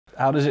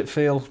How does it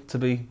feel to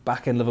be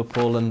back in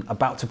Liverpool and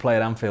about to play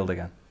at Anfield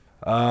again?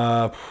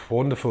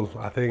 Wonderful.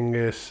 I think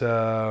it's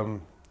a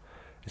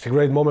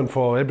great moment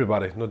for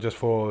everybody, not just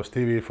for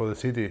Stevie, for the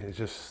city. It's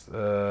just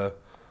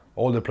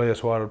all the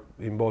players who are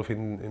involved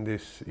in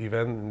this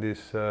event, in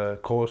this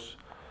course,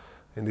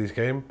 in this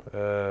game.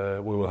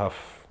 We will have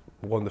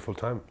a wonderful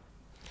time.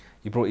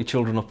 You brought your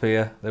children up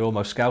here. They're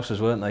almost Scousers,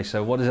 weren't they?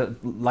 So what is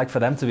it like for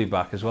them to be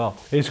back as well?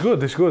 It's good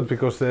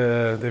because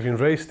they've been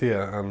raised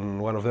here,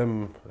 and one of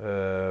them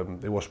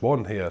it was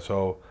born here.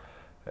 So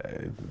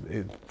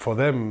for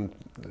them,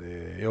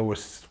 it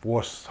always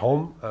was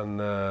home, and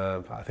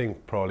I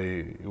think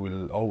probably it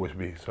will always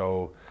be.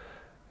 So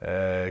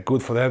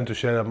good for them to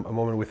share a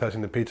moment with us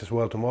in the pitch as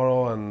well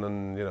tomorrow,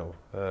 and you know.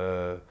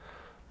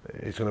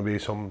 It's going to be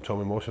some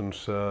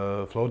emotions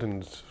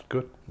floating. It's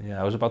good. Yeah,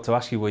 I was about to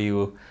ask you, were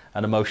you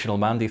an emotional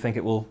man? Do you think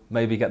it will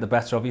maybe get the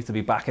better of you to be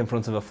back in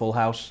front of a full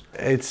house?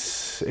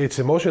 It's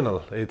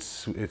emotional.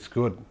 It's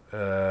good.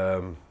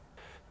 I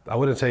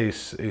wouldn't say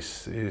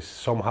it's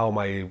somehow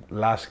my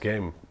last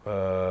game,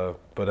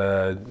 but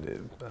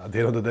at the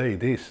end of the day,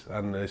 it is,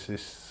 and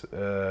it's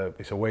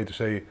a way to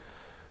say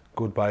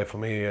goodbye for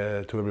me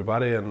to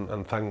everybody,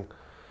 and thank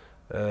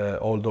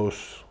all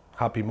those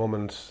happy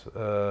moments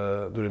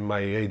during my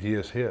 8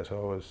 years here,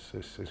 so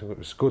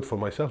it's good for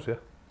myself, yeah.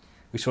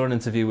 We saw an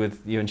interview with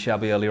you and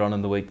Shabby earlier on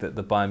in the week that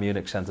the Bayern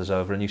Munich sent us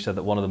over, and you said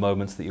that one of the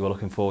moments that you were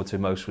looking forward to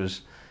most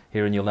was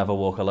hearing "You'll Never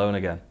Walk Alone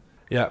Again."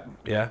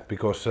 Yeah,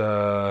 because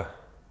I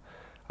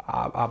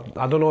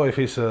don't know if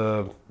it's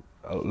a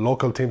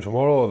local team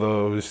tomorrow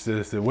or it's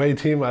the away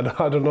team. I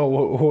don't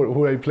know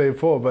who I play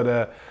for,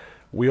 but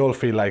we all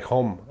feel like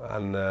home,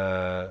 and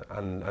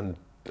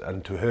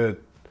to hear.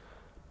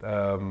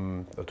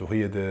 To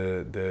hear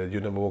the "You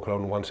Never Walk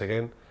Alone" once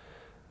again,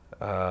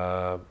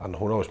 and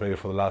who knows, maybe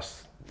for the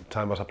last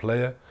time as a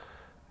player,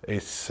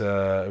 it's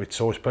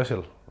so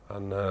special,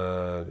 and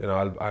you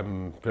know,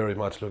 I'm very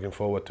much looking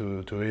forward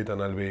to it,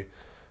 and I'll be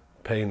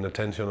paying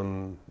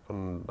attention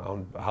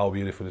on how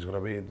beautiful it's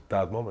going to be at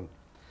that moment.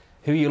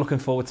 Who are you looking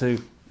forward to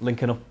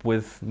linking up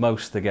with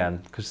most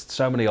again? Because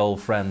so many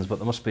old friends, but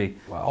there must be...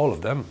 Well, all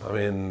of them. I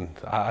mean,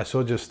 I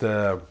saw just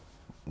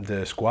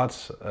the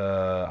squads,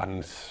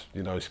 and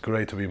you know, it's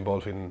great to be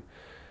involved in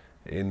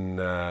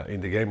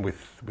the game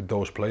with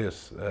those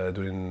players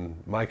during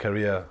my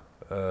career.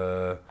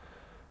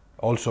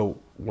 Also,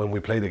 when we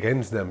played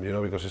against them, you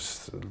know, because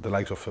it's the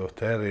likes of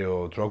Terry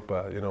or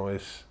Drogba, you know,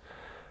 it's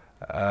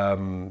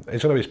going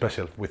to be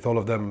special with all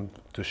of them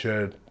to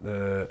share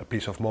a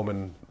piece of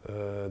moment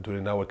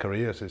during our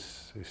careers.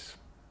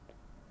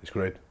 It's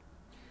great.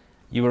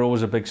 You were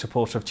always a big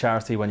supporter of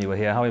charity when you were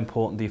here. How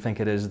important do you think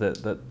it is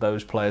that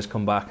those players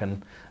come back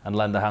and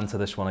lend a hand to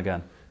this one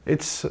again?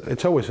 It's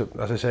always,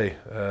 as I say,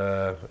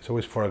 it's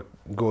always for a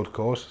good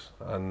cause,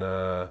 and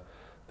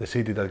the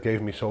city that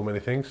gave me so many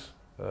things,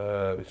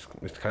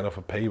 it's kind of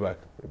a payback,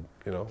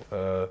 you know.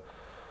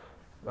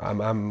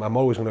 I'm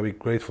always going to be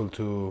grateful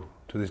to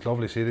this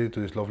lovely city, to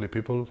these lovely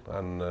people,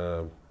 and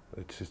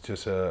it's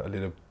just a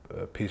little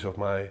piece of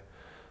my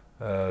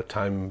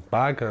time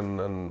back,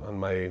 and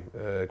my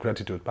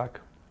gratitude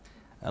back.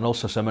 And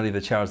also so many of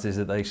the charities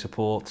that they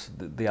support,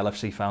 the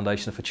LFC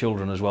Foundation for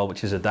Children as well,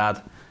 which as a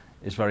dad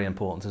is very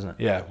important, isn't it?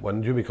 Yeah,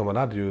 when you become a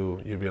dad,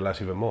 you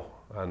realize even more.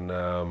 And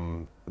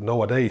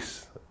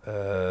nowadays,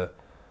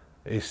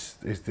 is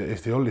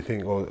the only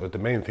thing, or the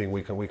main thing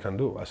we can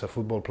do as a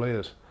football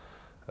players.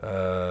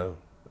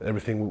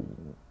 Everything,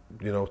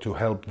 you know, to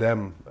help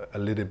them a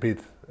little bit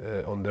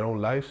on their own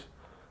lives,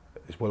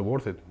 it's well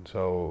worth it.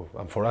 So,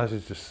 and for us,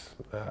 it's just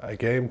a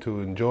game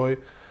to enjoy,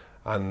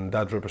 and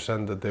that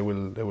represents that they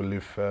will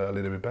live a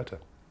little bit better.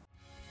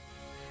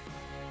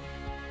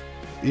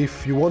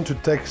 If you want to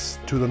text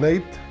to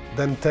donate,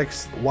 then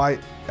text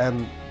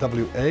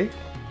YNWA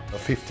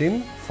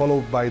 15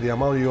 followed by the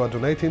amount you are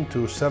donating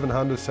to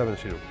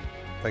 770.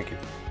 Thank you.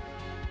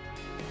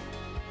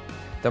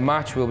 The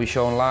match will be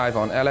shown live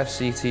on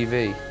LFC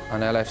TV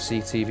and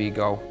LFC TV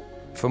Go.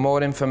 For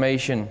more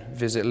information,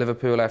 visit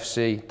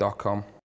liverpoolfc.com.